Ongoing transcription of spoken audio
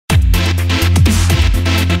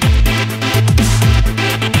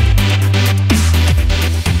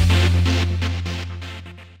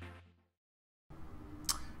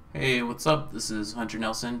what's up? This is Hunter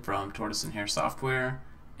Nelson from Tortoise and Hare Software,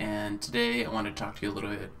 and today I want to talk to you a little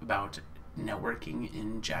bit about networking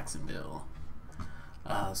in Jacksonville.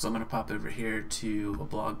 So I'm going to pop over here to a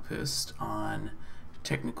blog post on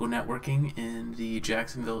technical networking in the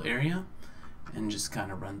Jacksonville area and just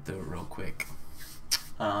kind of run through it real quick.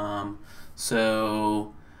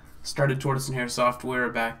 So started Tortoise and Hare Software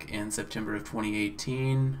back in September of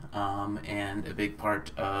 2018, and a big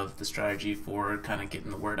part of the strategy for kind of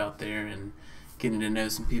getting the word out there and getting to know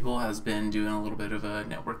some people has been doing a little bit of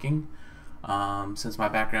networking. Since my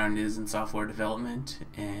background is in software development,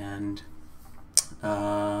 and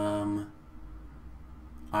I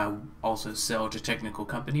also sell to technical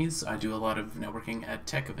companies, I do a lot of networking at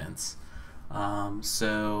tech events. Just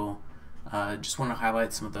want to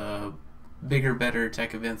highlight some of the bigger, better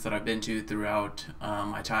tech events that I've been to throughout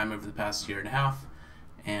my time over the past year and a half,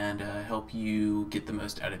 and help you get the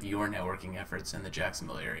most out of your networking efforts in the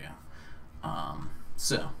Jacksonville area.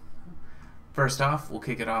 First off, we'll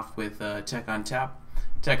kick it off with Tech on Tap.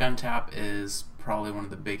 Tech on Tap is probably one of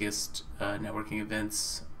the biggest networking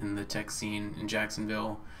events in the tech scene in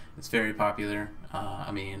Jacksonville. It's very popular.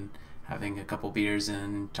 I mean, having a couple beers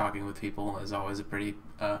and talking with people is always a pretty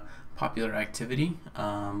popular activity,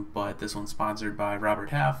 but this one's sponsored by Robert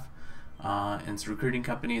Half, and it's a recruiting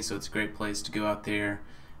company, so it's a great place to go out there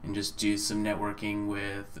and just do some networking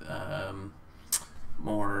with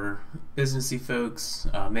more businessy folks,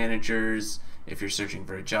 managers. If you're searching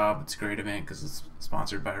for a job, it's a great event because it's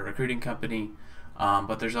sponsored by a recruiting company,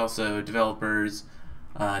 but there's also developers,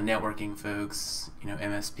 networking folks,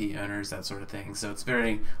 MSP owners, that sort of thing. So it's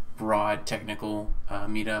very broad technical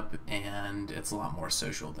meetup, and it's a lot more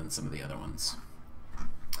social than some of the other ones.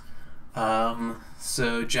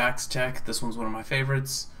 So Jax Tech, this one's one of my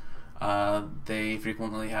favorites. They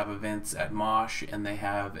frequently have events at Mosh, and they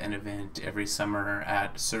have an event every summer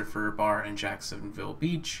at Surfer Bar in Jacksonville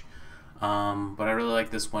Beach. But I really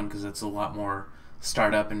like this one because it's a lot more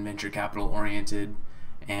startup and venture capital oriented.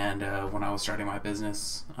 And when I was starting my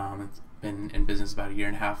business, it's been in business about a year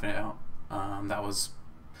and a half now, that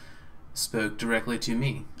spoke directly to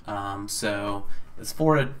me. So it's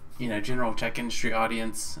for a general tech industry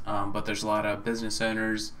audience, but there's a lot of business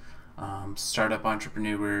owners, startup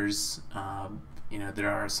entrepreneurs.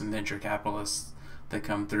 There are some venture capitalists that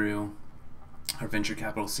come through. Our venture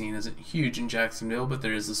capital scene isn't huge in Jacksonville, but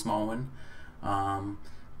there is a small one.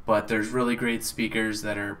 But there's really great speakers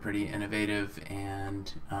that are pretty innovative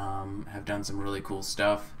and have done some really cool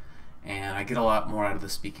stuff. And I get a lot more out of the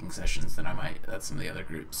speaking sessions than I might at some of the other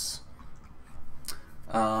groups.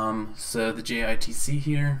 So the JITC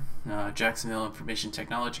here, Jacksonville Information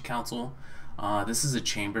Technology Council. This is a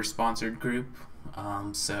chamber-sponsored group,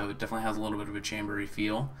 so it definitely has a little bit of a chambery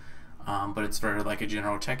feel, but it's for like a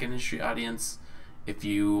general tech industry audience. If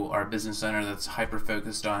you are a business owner that's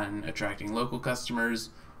hyper-focused on attracting local customers,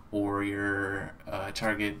 or your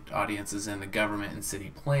target audience is in the government and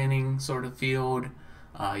city planning sort of field,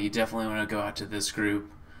 you definitely want to go out to this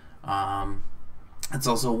group. It's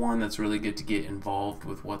also one that's really good to get involved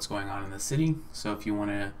with what's going on in the city. So if you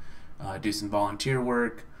want to do some volunteer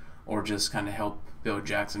work or just kind of help build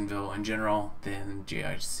Jacksonville in general, then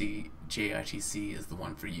JITC is the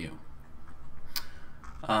one for you.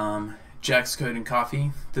 Jack's Code and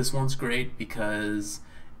Coffee. This one's great because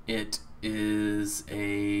it's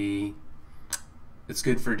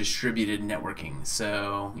good for distributed networking.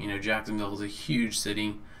 So Jacksonville is a huge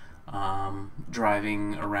city.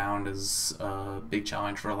 Driving around is a big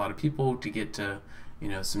challenge for a lot of people to get to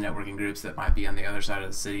some networking groups that might be on the other side of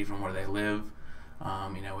the city from where they live.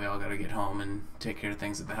 We all got to get home and take care of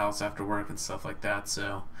things at the house after work and stuff like that.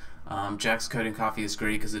 So Jack's Code and Coffee is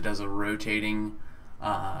great because it does a rotating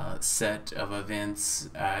set of events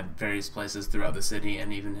at various places throughout the city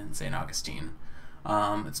and even in St. Augustine.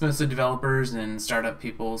 It's mostly developers and startup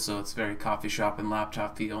people, so it's very coffee shop and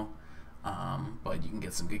laptop feel, but you can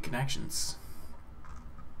get some good connections.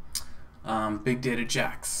 Big Data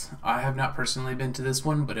Jax. I have not personally been to this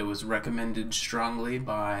one, but it was recommended strongly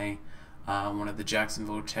by one of the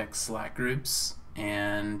Jacksonville Tech Slack groups,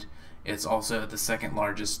 and it's also the second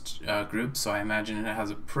largest group, so I imagine it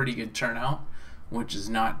has a pretty good turnout, which is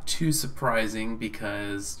not too surprising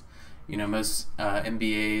because most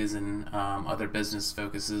MBAs and other business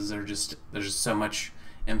focuses there's just so much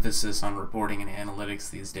emphasis on reporting and analytics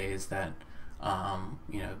these days that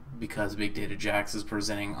because Big Data Jax is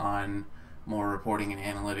presenting on more reporting and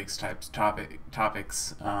analytics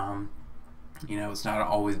topics, it's not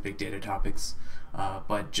always big data topics,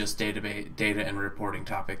 but just data and reporting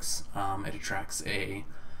topics. It attracts a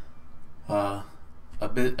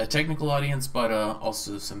a technical audience, but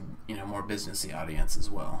also some more businessy audience as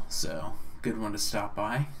well. So good one to stop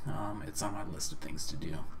by. It's on my list of things to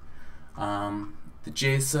do. The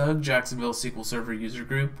JSUG, Jacksonville SQL Server User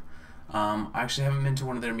Group. I actually haven't been to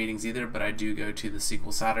one of their meetings either, but I do go to the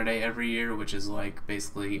SQL Saturday every year, which is like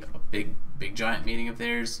basically a big giant meeting of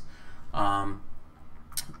theirs.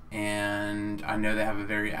 And I know they have a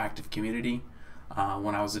very active community.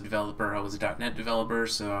 When I was a developer, I was a .NET developer,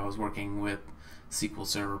 so I was working with SQL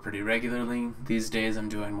Server pretty regularly. These days I'm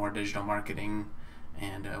doing more digital marketing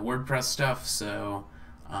and WordPress stuff, so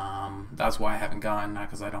that's why I haven't gone, not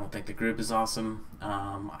because I don't think the group is awesome.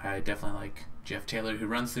 I definitely like Jeff Taylor, who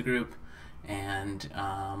runs the group, and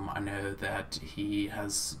I know that he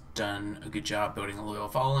has done a good job building a loyal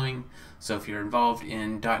following. So if you're involved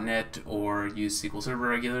in .NET or use SQL Server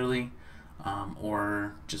regularly,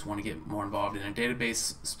 or just want to get more involved in a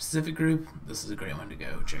database specific group, this is a great one to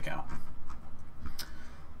go check out.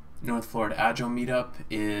 North Florida Agile Meetup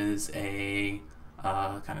is a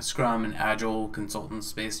kind of Scrum and Agile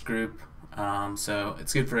consultants based group. So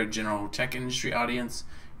it's good for a general tech industry audience.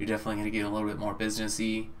 You're definitely going to get a little bit more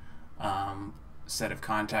businessy set of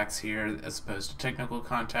contacts here as opposed to technical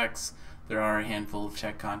contacts. There are a handful of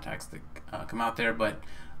tech contacts that come out there, but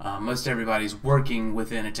most everybody's working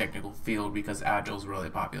within a technical field because Agile is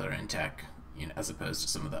really popular in tech, as opposed to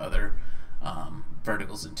some of the other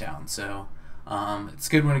verticals in town. So it's a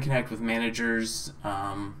good one to connect with managers,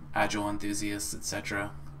 Agile enthusiasts,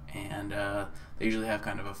 etc. And they usually have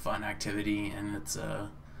kind of a fun activity, and it's a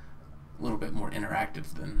little bit more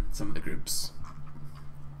interactive than some of the groups.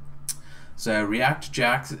 So React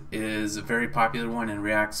Jax is a very popular one, and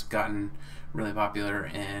React's gotten really popular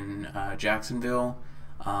in Jacksonville.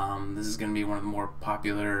 This is going to be one of the more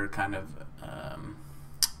popular kind of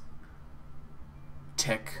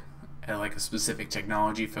tech, like a specific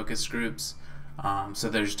technology focused groups. So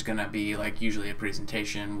there's going to be like usually a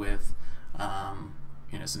presentation with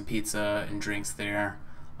some pizza and drinks there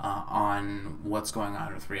on what's going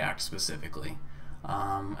on with React specifically.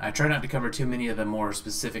 I try not to cover too many of the more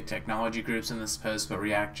specific technology groups in this post, but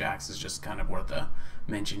React Jax is just kind of worth a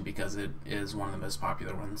mention because it is one of the most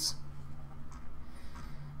popular ones.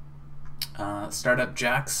 Startup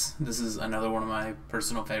Jax, this is another one of my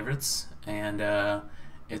personal favorites, and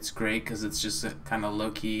it's great because it's just kind of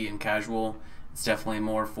low-key and casual. It's definitely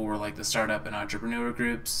more for like the startup and entrepreneur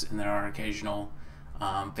groups, and there are occasional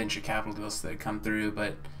venture capitalists that come through,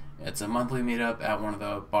 but it's a monthly meetup at one of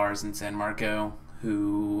the bars in San Marco,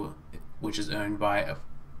 which is owned by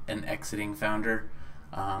an exiting founder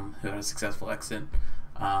who had a successful exit,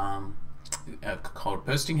 called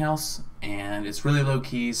Posting House, and it's really low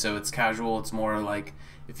key, so it's casual. It's more like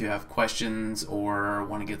if you have questions or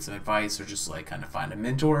want to get some advice or just like kind of find a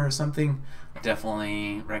mentor or something, I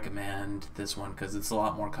definitely recommend this one because it's a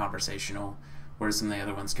lot more conversational, whereas some of the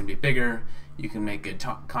other ones can be bigger. You can make good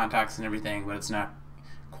contacts and everything, but it's not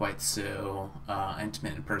quite so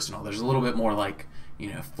intimate and personal. There's a little bit more like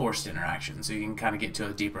forced interaction, so you can kind of get to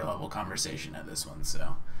a deeper level conversation at this one.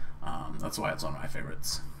 So that's why it's one of my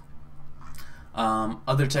favorites.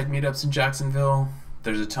 Other tech meetups in Jacksonville,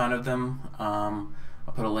 there's a ton of them.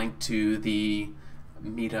 I'll put a link to the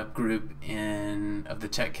meetup group of the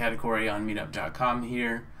tech category on meetup.com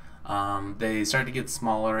here. They start to get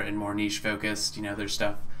smaller and more niche focused. There's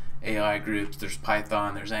stuff, AI groups, there's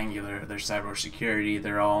Python, there's Angular, there's cybersecurity.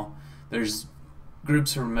 There's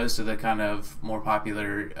groups for most of the kind of more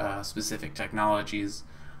popular specific technologies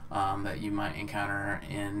that you might encounter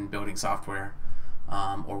in building software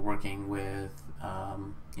or working with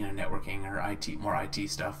networking or more IT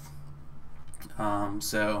stuff.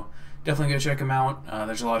 So definitely go check them out.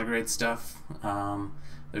 There's a lot of great stuff.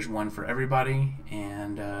 There's one for everybody,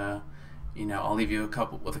 and I'll leave you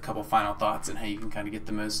with a couple final thoughts on how you can kind of get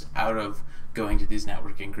the most out of going to these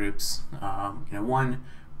networking groups. One,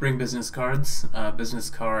 bring business cards. Business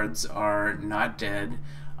cards are not dead,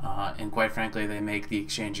 and quite frankly, they make the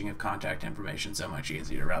exchanging of contact information so much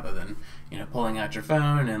easier rather than pulling out your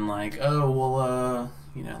phone and like, oh well,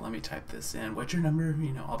 let me type this in. What's your number?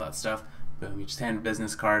 All that stuff. Boom, you just hand a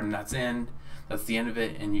business card and that's the end of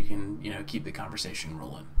it, and you can keep the conversation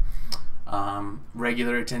rolling.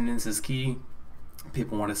 Regular attendance is key.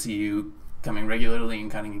 People want to see you coming regularly and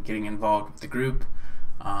kind of getting involved with the group.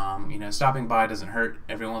 Stopping by doesn't hurt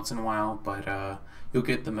every once in a while, but you'll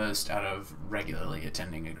get the most out of regularly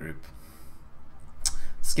attending a group.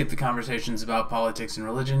 Skip the conversations about politics and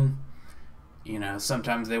religion.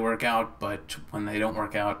 Sometimes they work out, but when they don't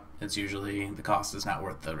work out, it's usually the cost is not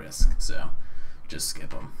worth the risk, so just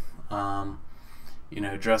skip them.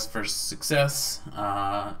 dress for success.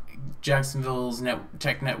 Jacksonville's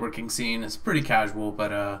tech networking scene is pretty casual,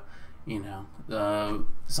 but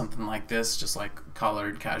something like this, just like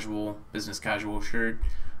collared casual, business casual shirt.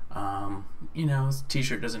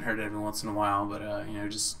 T-shirt doesn't hurt every once in a while, but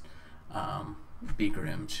just be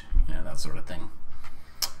groomed, that sort of thing.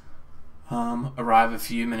 Arrive a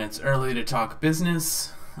few minutes early to talk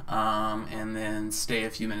business, and then stay a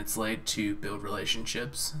few minutes late to build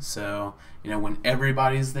relationships. So, when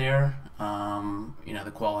everybody's there,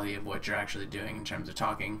 the quality of what you're actually doing in terms of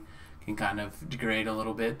talking can kind of degrade a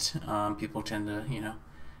little bit. People tend to,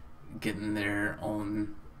 get in their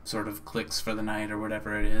own sort of cliques for the night or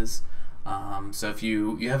whatever it is. So if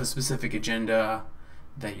you have a specific agenda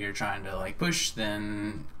that you're trying to like push,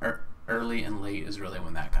 then early and late is really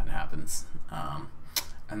when that kind of happens.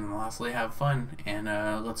 And then lastly, have fun, and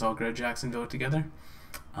let's all grow Jacksonville together.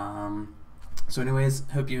 So anyways,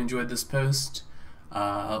 hope you enjoyed this post.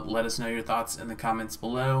 Let us know your thoughts in the comments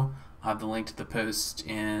below. I'll have the link to the post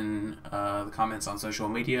in the comments on social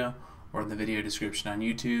media or in the video description on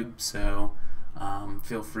YouTube. So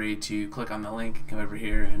feel free to click on the link, come over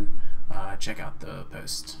here, and check out the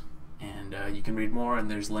post. And you can read more, and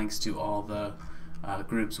there's links to all the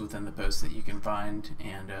groups within the post that you can find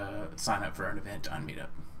and sign up for an event on Meetup.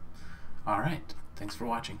 Alright, thanks for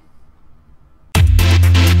watching.